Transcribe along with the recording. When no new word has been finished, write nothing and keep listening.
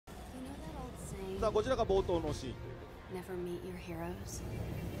さあこちらが冒頭のシーン。 Never meet your heroes.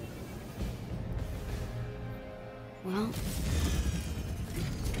 Well,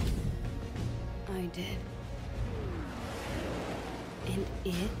 I did. And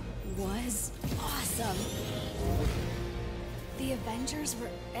it was awesome. The Avengers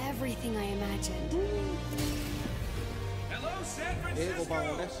were everything I imagined. 英語版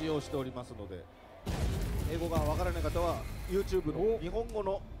をね使用しておりますので、英語がわからない方は YouTube の日本語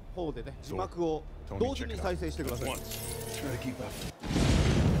の方でね字幕を同時に再生してください。 You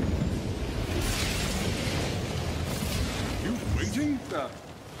waiting?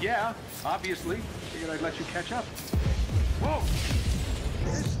 Yeah, obviously. Figured I'd let you catch up. Whoa!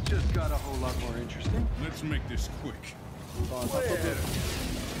 This just got a whole lot more interesting. Let's make this quick. さあ早速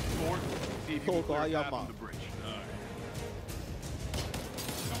Thor, see if you can clear a path on the bridge. Aye.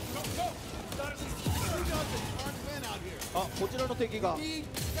 あこちらの敵が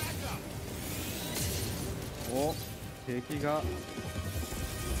お敵がよ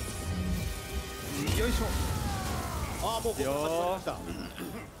いしょ。あもうここ始まりました。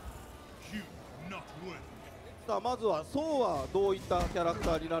 You not win. さあまずはソウはどういったキャラク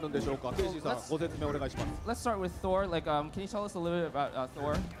ターになるんでしょうか。ケイシーさんご説明お願いします。 Let's start with Thor. Like, can you tell us a little bit about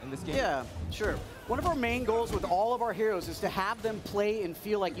Thor in this game? Yeah, sure. One of our main goals with all of our heroes is to have them play and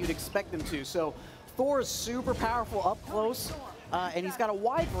feel like you'd expect them to. So Thor is super powerful up close, and he's got a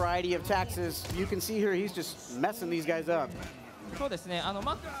wide variety of attacks. As you can see here, he's just messing these guys up. そうですね。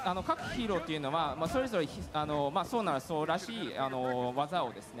各ヒーローっていうのは、それぞれそうならそうらしい技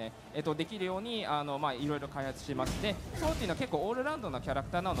をですね、できるようにいろいろ開発してます。で、そうっていうのは結構オールラウンドなキャラク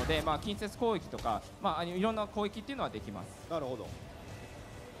ターなので、近接攻撃とかいろんな攻撃っていうのはできます。なるほど。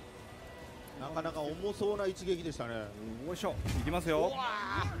なかなか重そうな一撃でしたね。よいしょ。いきますよ。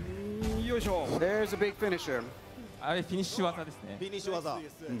よいしょ。 There's a big finisher. あれフィニッシュ技ですね。フィニッシュ技。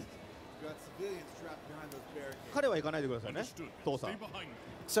彼は行かないでくださいね。父さん。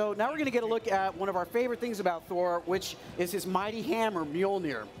 So now we're going to get a look at one of our favorite things about Thor, which is his mighty hammer,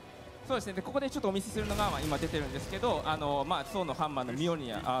 Mjolnir. そうですね。でここでちょっとお見せするのが今出てるんですけど、ソウのハンマーのミョル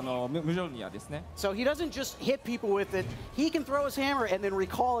ニア、ムジョルニアですね。So he doesn't just hit people with it; he can throw his hammer and then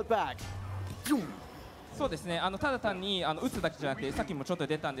recall it back. そうですね。ただ単に打つだけじゃなくて、さっきもちょっと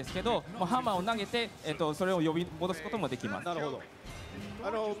出たんですけど、もうハンマーを投げて、それを呼び戻すこともできます。なるほど。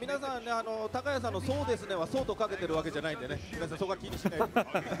皆さんね、高谷さんのそうですねはそうとかけてるわけじゃないんでね、皆さんそこは気にしないで。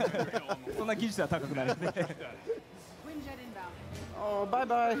そんな技術は高くないので。Oh, bye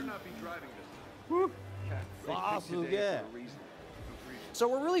bye. Woo. わあすげえ。 So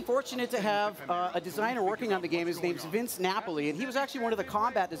we're really fortunate to have a designer working on the game. His name's Vince Napoli, and he was actually one of the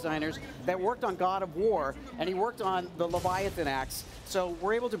combat designers that worked on God of War, and he worked on the Leviathan axe. So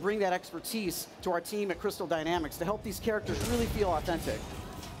we're able to bring that expertise to our team at Crystal Dynamics to help these characters really feel authentic.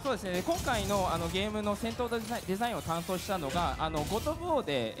 そうですね。今回のゲームの戦闘デザインを担当したのがゴッド・オブ・ウォー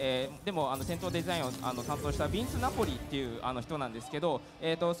で、でも戦闘デザインを担当したビンス・ナポリっていう人なんですけど、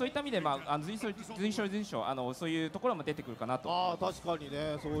そういった意味で随所そういうところも出てくるかなと。ああ確かに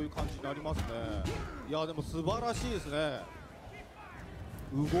ね、そういう感じになりますね。いやでも素晴らしいですね。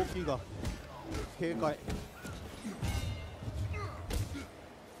動きが軽快。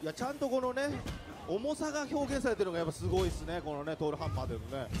いやちゃんとこのね。 重さが表現されてるのがやっぱすごいですね、このねトールハンマーでも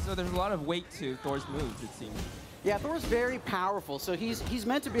ね。So there's a lot of weight to Thor's moves, it seems. Yeah, Thor's very powerful, so he's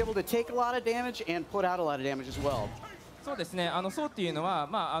meant to be able to take a lot of damage and put out a lot of damage as well. そうですね。ソウっていうのは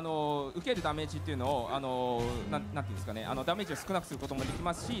受けるダメージっていうのをなんていうんですかね、ダメージを少なくすることもでき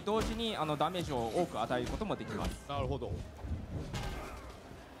ますし、同時にダメージを多く与えることもできます。なるほど。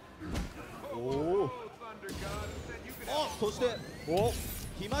おお。あ、そしてお。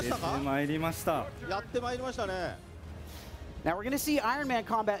 来ましたか？やってまいりました。やってまいりましたね。 Now we're going to see Iron Man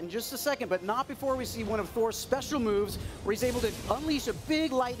combat in just a second, but not before we see one of Thor's special moves where he's able to unleash a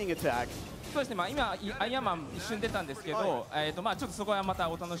big lightning attack. そうですね。今アイアンマン一瞬出たんですけど、ちょっとそこはまた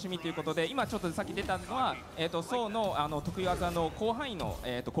お楽しみということで、今ちょっとさっき出たのはソウの得意技の広範囲の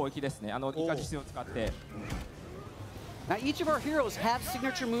攻撃ですね。イカジスを使って。 Now, each of our heroes have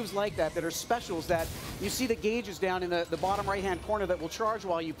signature moves like that are specials that you see the gauges down in the bottom right-hand corner that will charge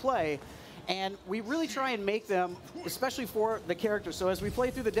while you play. And we really try and make them, especially for the characters. So as we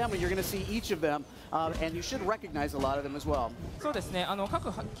play through the demo, you're going to see each of them, and you should recognize a lot of them as well. そうですね。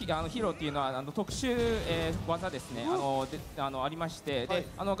各ヒーローっていうのは特殊、技ですね。ありまして、で、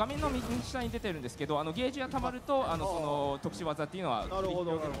画面の右下に出てるんですけど、ゲージが溜まるとその特殊技っていうのは広げるこ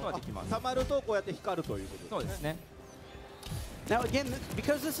とができます。溜まるとこうやって光るということですね。そうですね。 Now again,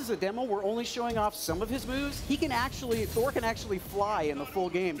 because this is a demo, we're only showing off some of his moves. Thor can actually fly in the full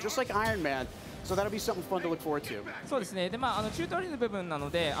game, just like Iron Man. So that'll be something fun to look forward to. そうですね。でチュートリアルの部分なの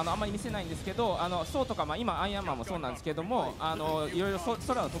であんまり見せないんですけどそうとか今アイアンマンもそうなんですけどもいろいろ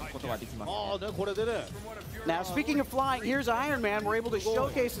空を飛ぶことができます、ね。ああねこれでね。Now, speaking of flying, here's Iron Man. We're able to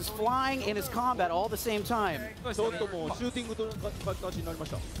showcase his flying and his combat all at the same time. ちょっともうシューティングと形になりまし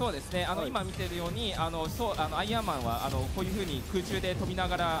た。そうですね。今見てるようにアイアンマンはこういう風に空中で飛びな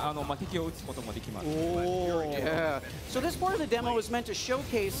がら敵を撃つこともできます。Yeah. So this part of the demo is meant to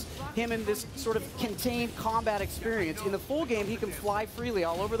showcase him in this sort of contained combat experience. In the full game, he can fly freely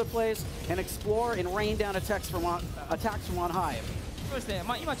all over the place and explore and rain down attacks from on high. そうですね。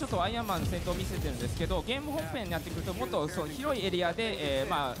今ちょっとアイアンマンの戦闘を見せてるんですけど、ゲーム本編になってくるともっと広いエリアで、レー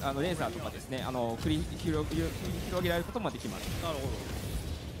ザーとかですね繰り広げられることもできます。なるほど。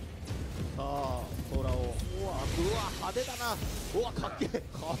さあ空をうわ派手だな。うわかっけえ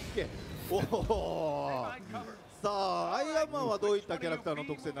かっけえ。おお。さあアイアンマンはどういったキャラクターの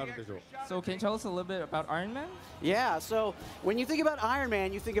特性になるんでしょう。 So can you tell us a little bit about Iron Man? Yeah, so when you think about Iron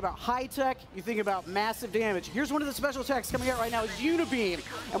Man, you think about high tech, you think about massive damage. Here's one of the special techs coming out right now is Unibeam.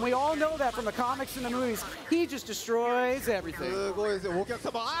 And we all know that from the comics and the movies. He just destroys everything. すごいですよ。お客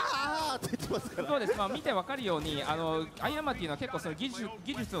様あーって言ってますから。そうです。見てわかるようにアイアンマンっていうのは結構その技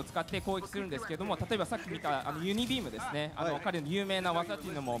術を使って攻撃するんですけども、例えばさっき見たユニビームですね。彼の有名な技って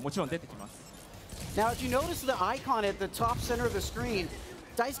いうのももちろん出てきます。Now, if you notice the icon at the top center of the screen,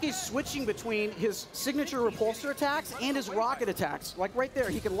 Daisuke's switching between his signature repulsor attacks and his rocket attacks. Like right there,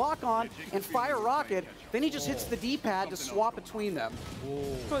 he can lock on and fire rocket, then he just hits the D-pad to swap between them.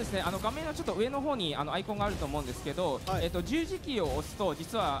 そうですね。画面のちょっと上の方にアイコンがあると思うんですけど、十字キーを押すと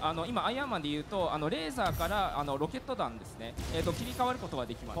実は今アイアンマンで言うとレーザーからロケット弾ですね。切り替わることが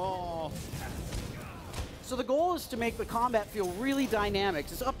できます。So the goal is to make the combat feel really dynamic.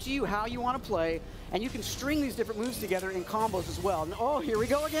 It's up to you how you want to play, and you can string these different moves together in combos as well. And, oh, here we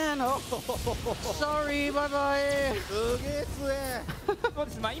go again. Oh, sorry, bye-bye. すげえ強え。そう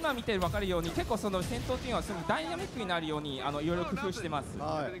です。今見て分かるように結構その戦闘っていうのはすごいダイナミックになるようにいろいろ工夫してます。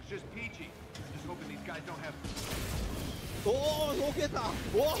はい。 Everything's just peachy. Just hoping these guys don't have おお避けた。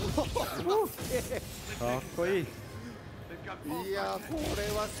おお。かっこいい。they've got いやこ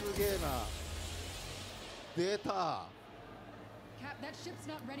れはすげえな。出た。 Cap, that ship's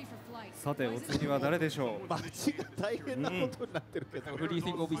not ready for flight. さてお次は誰でしょう。街が大変なことになってるけど。 Who do you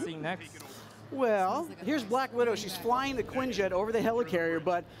think we'll be seeing next? Well, here's Black Widow. She's flying the Quinjet over the helicarrier,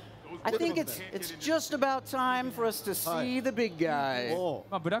 but I think it's just about time for us to see the big guy. お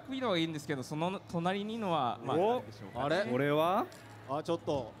ブラックウィドウがいいんですけど、その隣にいるのは誰でしょうか。あれこれはあちょっ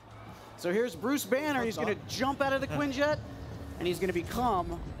と。 So here's Bruce Banner. He's going to jump out of the Quinjet, and he's going to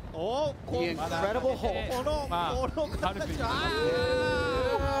become おこ the Incredible Hulk. このハルクに形。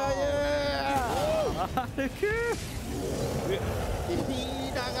あ歩く。いい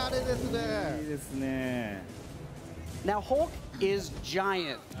流れですね。いいですね。 Now Hulk is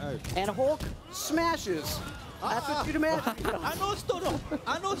giant, and Hulk smashes. That's what you'd imagine. あ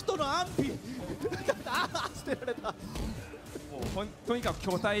の人の安否。あー捨てられた。とにかく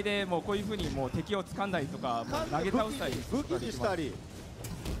巨体でもうこういう風にもう敵を掴んだりとかもう投げ倒したり武器にしたり。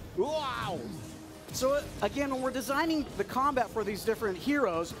うわー。 So again, when we're designing the combat for these different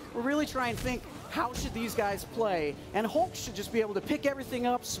heroes, we're really trying to think, how should these guys play? And Hulk should just be able to pick everything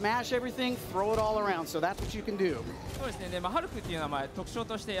up, smash everything, throw it all around. So that's what you can do. そうですね。でハルクっていうのは特徴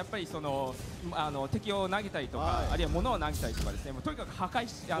としてやっぱりその敵を投げたりとか、はいあるいは物を投げたりとかですね。もうとにかく破壊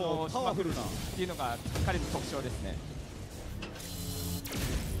しもうパワフルなっていうのが彼の特徴ですね。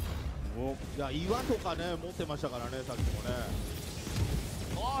いや岩とかね持ってましたからねさっきもね。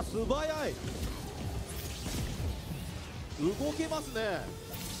ああ素早い。動けますね。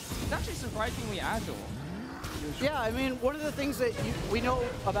 It's actually surprisingly agile. Yeah, I mean, one of the things that we know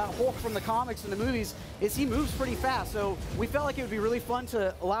about Hulk from the comics and the movies is he moves pretty fast. So we felt like it would be really fun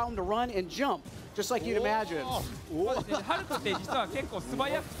to allow him to run and jump, just like you'd imagine. そうですね。ハルクって実は結構素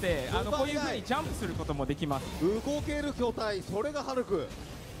早くてこういう風にジャンプすることもできます。動ける巨体、それがハルク。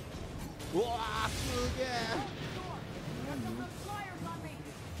うわーすげえ。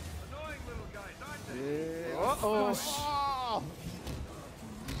 Uh-oh.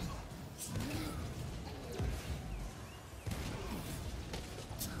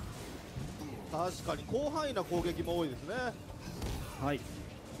 確かに広範囲な攻撃も多いですね。はい。よ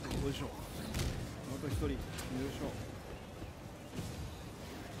いしょ。あと一人。よいし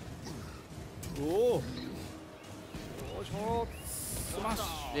ょ。おお。よいしょ。スマッシ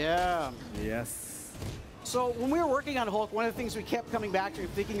Yeah. ュ。Yes. So when we were working on Hulk, one of the things we kept coming back to and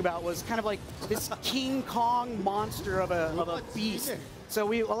thinking about was kind of like this King Kong monster of a beast. So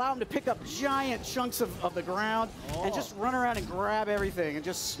we allow him to pick up giant chunks of the ground and just run around and grab everything and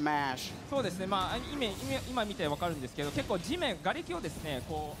just smash. そうですね、まあ、今見てわかるんですけど、結構地面、瓦礫をですね、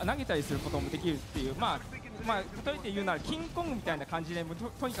こう投げたりすることもできるっていう、まあ、例えて言うなら、キングコングみたいな感じで、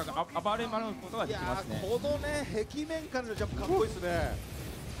とにかく暴れ回ることができますね。このね、壁面からのジャンプ、かっこいいですね。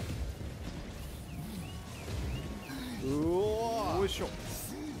うおー。よいしょ。い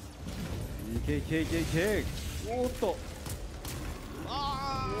けいけいけいけ。おーっと。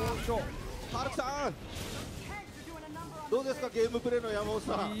ああ、よいしょ。ハルクさん。どうですか、ゲームプレイの山本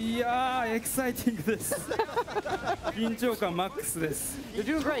さん。いやー、エキサイティングです。緊張感マックスです。You're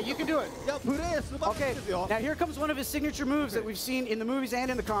doing great. You can do it. いや、プレー素晴らしい Okay, ですよ。 now here comes one of his signature moves that we've seen in the movies and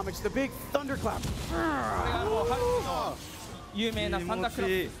in the comics, the big thunderclap. これがもうハルクの有名なサンダークラ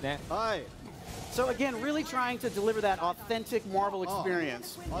ップですね。はい。So again, really trying to deliver that authentic Marvel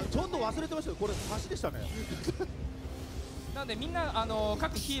experience. あ、ちょっと忘れてましたよ。これ橋でしたね。なのでみんな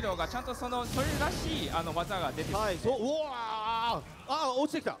各ヒーローがちゃんとそれらしい技が出てきて、はい、そう、うわあ、落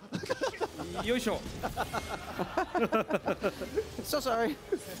ちてきた。よいしょ。So sorry. い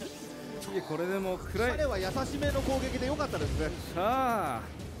やこれでも暗い。彼は優しめの攻撃で良かったですね。さあ。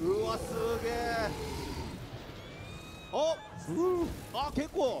うわ、すげえ。あ、結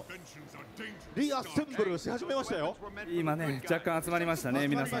構リアセンブルし始めましたよ。今ね、若干集まりましたね、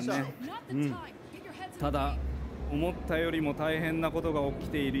皆さんね。ただ思ったよりも大変なことが起き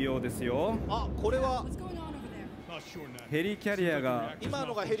ているようですよ。あ、これはヘリキャリアが、今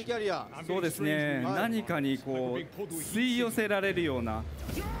のがヘリキャリア。そうですね、何かにこう吸い寄せられるような。おっ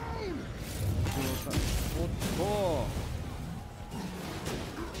と、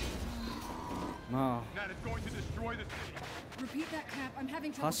まあ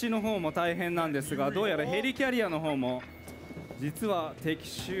橋の方も大変なんですが、どうやらヘリキャリアの方も実は敵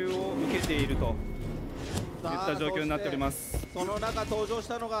襲を受けているといった状況になっております。その中登場し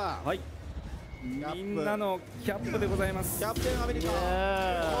たのが、はい、みんなのキャップでございます。キャプテンアメリカ。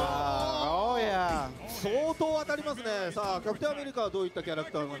Oh yeah. 相当当たりますね。さあ、キャプテンアメリカはどういったキャラ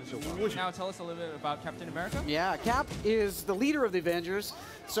クターなんでしょうか。 Now tell us a little bit about Captain America. Yeah, Cap is the leader of the Avengers,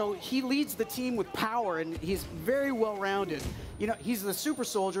 so he leads the team with power, and he's very well-rounded. You know, he's the super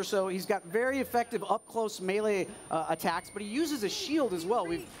soldier, so he's got very effective up-close melee attacks, but he uses a shield as well.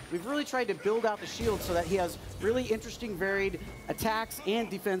 We've really tried to build out the shield so that he has really interesting, varied attacks and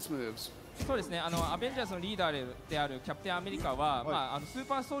defense moves. そうですね、アベンジャーズのリーダーであるキャプテンアメリカは、まあ、スー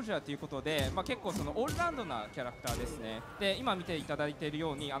パーソルジャーということで、まあ、結構オールラウンドなキャラクターですね。で、今見ていただいている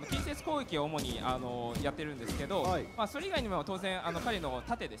ように近接攻撃を主にやってるんですけど、まあ、それ以外にも当然彼の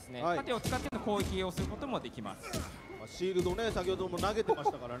盾ですね、盾を使っての攻撃をすることもできます。シールドね、先ほども投げてま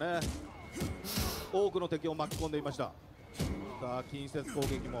したからね。多くの敵を巻き込んでいました。さあ、近接攻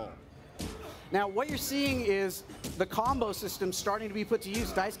撃も。Now, what you're seeing is the combo system starting to be put to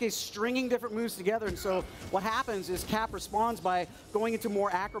use. Daisuke's stringing different moves together, and so what happens is Cap responds by going into more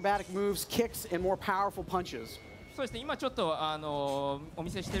acrobatic moves, kicks, and more powerful punches. そうですね、今ちょっとお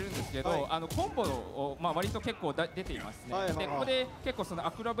見せしてるんですけど、コンボを、まあ、割と結構出ていますね。で、ここで結構ア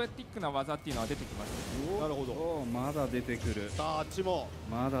クロバティックな技っていうのは出てきます。なるほど。まだ出てくる。さあ、あっちも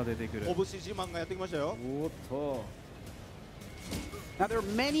まだ出てくる。拳自慢がやってきましたよ。おっと。Now, there are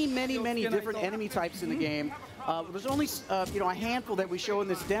many different enemy types in the game. There's only a handful that we show in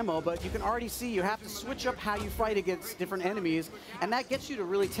this demo, but you can already see you have to switch up how you fight against different enemies, and that gets you to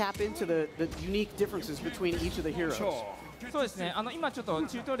really tap into the unique differences between each of the heroes. そうですね、今ちょっと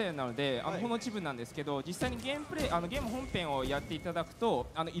チュートリアルなのでほんの一部なんですけど、実際にゲーム本編をやっていただくと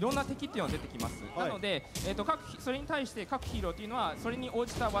いろんな敵っていうのが出てきます。なので、それに対して各ヒーローっていうのはそれに応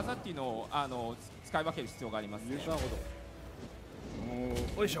じた技っていうのを使い分ける必要がありますね。なるほど。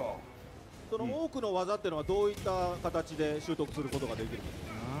よいしょ。その多くの技っていうのはどういった形で習得することができるんで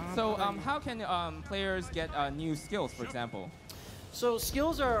すか。 So, how can players get new skills, for example? So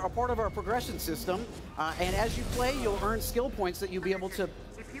skills are a part of our progression system, and as you play, you'll earn skill points that you'll be able to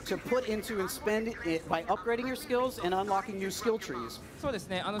put into and spend it by upgrading your skills and unlocking new skill trees. そうです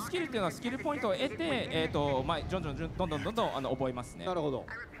ね、スキルっていうのはスキルポイントを得て、まあ、どんどん覚えますね。なるほど。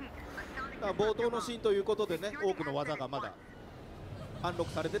だから冒頭のシーンということでね、多くの技がまだアンロッ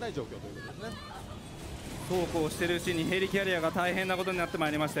クされてない状況ということですね。そうこうしてるうちにヘリキャリアが大変なことになってま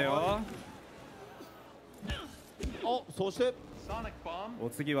いりましたよ。お、そしてお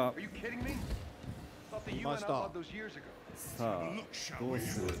次は来ました。さあ、どう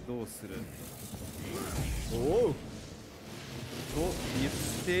するおおと言っ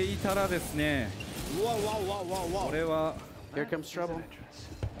ていたらですね、うわうわうわうわうわ、これは Here comes trouble.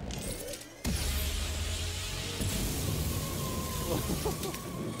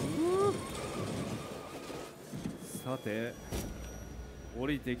 さて降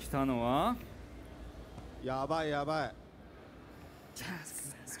りてきたのはやばいやばい。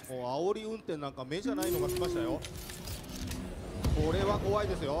もう煽り運転なんか目じゃないのが来ましたよ。これは怖い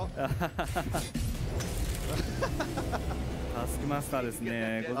ですよ。タスクマスターです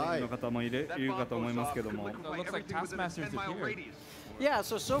ね。ご存知の方もいるかと思いますけども。Looks like Taskmaster's here. Yeah,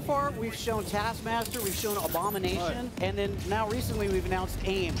 so far we've shown Taskmaster, we've shown Abomination, and then now recently we've announced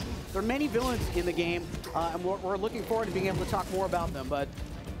AIM. There are many villains in the game, and we're looking forward to being able to talk more about them, but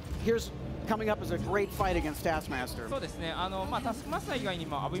here's coming up as a great fight against Taskmaster. そうですね。タスクマスター以外に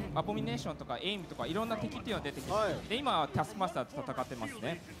もアボミネーションとかエイムとかいろんな敵っていうのが出てきて、で今はタスクマスターと戦ってます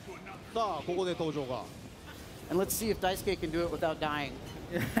ね。さあここで登場が。And let's see if Daisuke can do it without dying.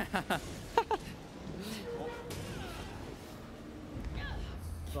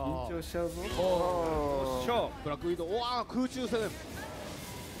 緊張しちゃうぞ。ブラックウィドウ、おわ空中戦。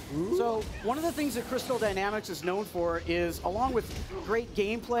So one of the things that Crystal Dynamics is known for is, along with great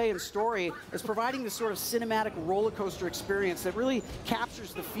gameplay and story, is providing this sort of cinematic roller coaster experience that really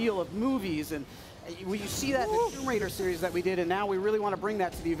captures the feel of movies. And you see that in the Tomb Raider series that we did, and now we really want to bring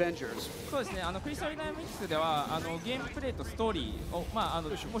that to the Avengers. そうですね。クリスタルダイナミクスではゲームプレイとストーリーを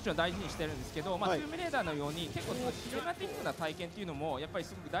もちろん大事にしてるんですけど、トゥームレーダーのように結構シネマティックな体験っていうのもやっぱり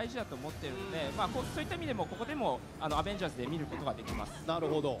すごく大事だと思ってるので、そういった意味でもここでもアベンジャーズで見ることができます。なる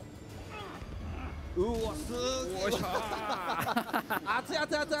ほど。うわすごい。熱い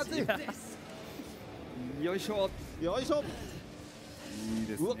熱い熱い熱い。よいしょ。よいしょ。いい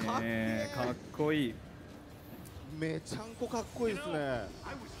ですね。かっこいい。めちゃんこかっこいいですね。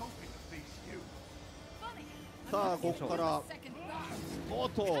さあここからお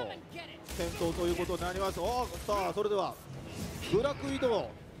っと戦闘ということになります。さあそれではブラックウィドウ、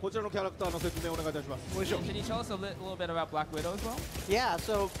こちらのキャラクターの説明をお願いいたします。Can you tell us a little bit about Black Widow as well? Yeah,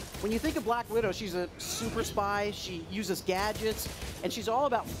 so when you think of Black Widow, she's a super spy, she uses gadgets, and she's all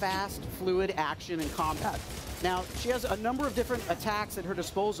about fast, fluid action and combat. Now, she has a number of different attacks at her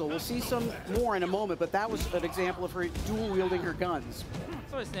disposal. We'll see some more in a moment, but that was an example of her dual-wielding her guns.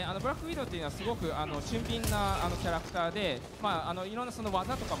 そうですね。ブラックウィドウっていうのはすごく俊敏なキャラクターで、いろんなその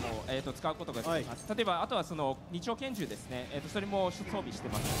技とかも使うことができます。例えばあとはその二丁拳銃ですね。それも装備して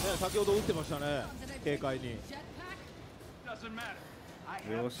ます。ね、先ほど撃ってましたね。軽快に。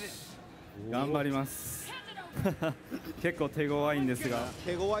よし。頑張ります。結構手強いんですが。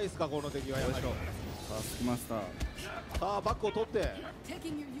手強いですかこの敵は。よいしょ。タスクマスター。さあバックを取って。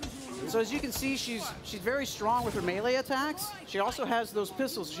So as you can see, she's very strong with her melee attacks. She also has those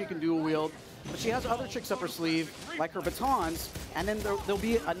pistols she can dual wield, but she has other tricks up her sleeve, like her batons, and then there'll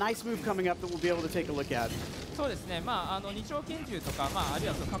be a nice move coming up that we'll be able to take a look at. そうですね。二丁拳銃とか、あるい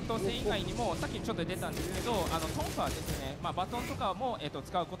はその格闘戦以外にもさっきちょっと出たんですけど、トンファーですね。バトンとかも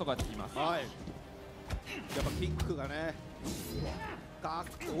使うことができます。はい。やっぱキックがね。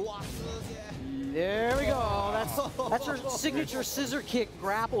There we go. That's her signature scissor kick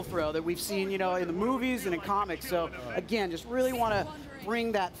grapple throw that we've seen, in the movies and in comics. So again, just really want to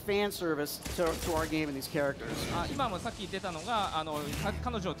bring that fan service to our game and these characters. 今もさっき出たのが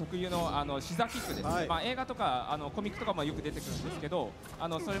彼女特有のシザーキックです。映画とかコミックとかもよく出てくるんですけど、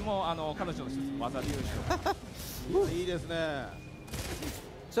それも彼女の技で優勝。いいですね。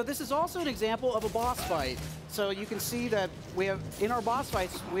So this is also an example of a boss fight. So you can see that in our boss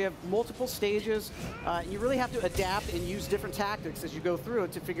fights, we have multiple stages. You really have to adapt and use different tactics as you go through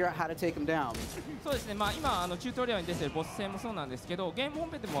it to figure out how to take them down. そうですね。今チュートリアルに出ているボス戦もそうなんですけど、ゲーム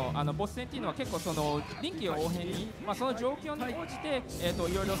本編でもボス戦っていうのは結構その臨機応変に、その状況に応じてい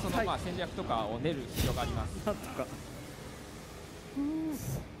ろいろその戦略とかを練る必要があります。なんとか。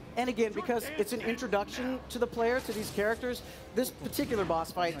And again, because it's an introduction to the player, to these characters, this particular boss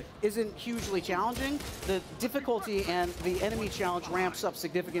fight isn't hugely challenging. The difficulty and the enemy challenge ramps up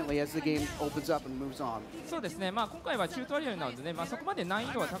significantly as the game opens up and moves on. そうですね。今回はチュートリアルなのでね、そこまで難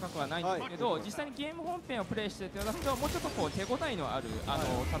易度は高くはないんですけど、実際にゲーム本編をプレイしていただくと、もうちょっと手応えのある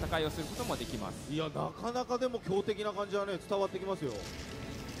戦いをすることもできます。いや、なかなかでも強敵な感じはね伝わってきますよ。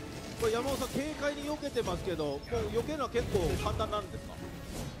これ山本さん軽快に避けてますけど、もう避けるのは結構簡単なんですか？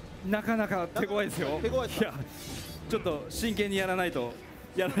なかなか手強いですよ。手強いですか？いや、ちょっと真剣にやらないと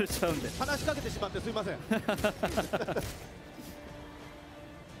やられちゃうんで。話しかけてしまってすいません。よ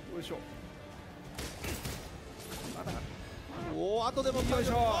いしょ。おお、後でもよいし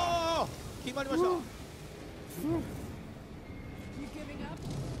ょ。決まりました。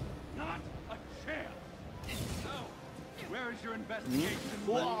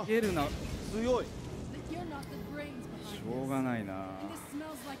逃げるな。強い。しょうがないな。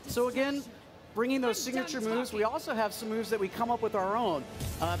So again, bringing those signature moves, we also have some moves that we come up with our own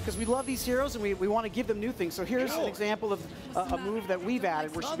because we love these heroes and we want to give them new things. So here's an example of a move that we've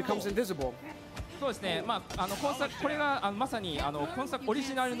added where she becomes invisible. そうですね、まあ、今作これがまさに今作オリ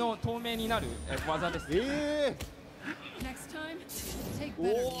ジナルの透明になる技です。え Next time, take お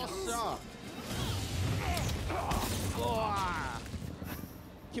better ーっ notes. しゃうわ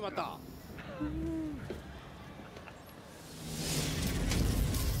ー決まった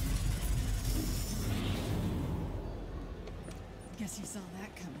Guess you saw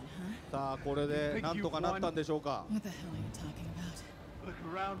that coming, huh? さあこれでなんとかなったんでしょうか What the hell are you talking about? Look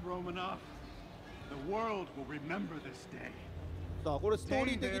around, Romanoff. The world will remember this day. さあこれストー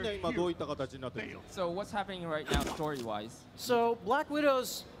リー的には今どういった形になってるの So what's happening right now story-wise? So Black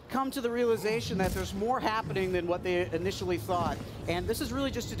Widow's come to the realization that there's more happening than what they initially thought. And this is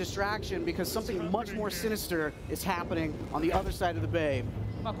really just a distraction because something much more sinister is happening on the other side of the bay.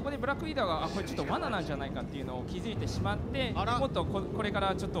 まあここでブラックウィダーがこれちょっと罠なんじゃないかっていうのを気づいてしまって、あらもっとこれか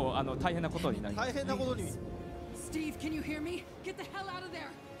らちょっと大変なことになります。大変なことに Steve, can you hear me? Get the hell out of there!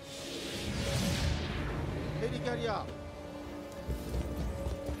 ヘリキャリア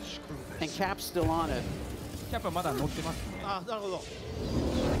And Cap's still on it. キャップはまだ乗ってますね。あなるほど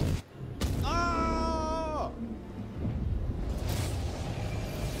あ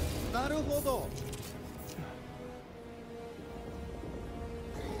あなるほど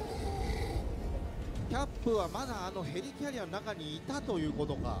キャップはまだヘリキャリアの中にいたというこ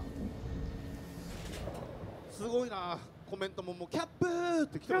とかすごいなコメントももうキャップーっ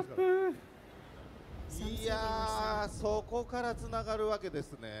て来てますからいやーそこからつながるわけで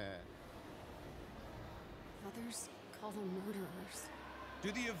すね Others call them murderers.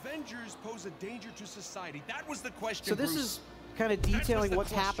 Do the Avengers pose a danger to society? That was the question. So this Bruce. is kind of detailing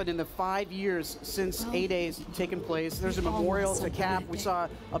what's happened in the 5 years since A-Day's taken place. There's a memorial to Cap. We saw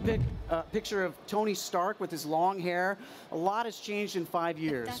a picture of Tony Stark with his long hair. A lot has changed in 5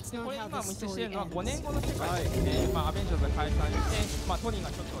 years. That's でこ not れ how 今 the 見せし story てるのは ends. 5年後の世界ですね、まあ、アベンジャーズが解散して、まあ、トニーが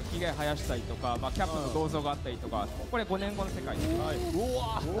ちょっとひげ生やしたりとか、まあ、キャップと銅像があったりとか、これ5年後の世界です。はい、う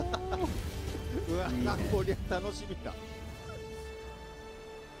わうわこりゃ楽しみだ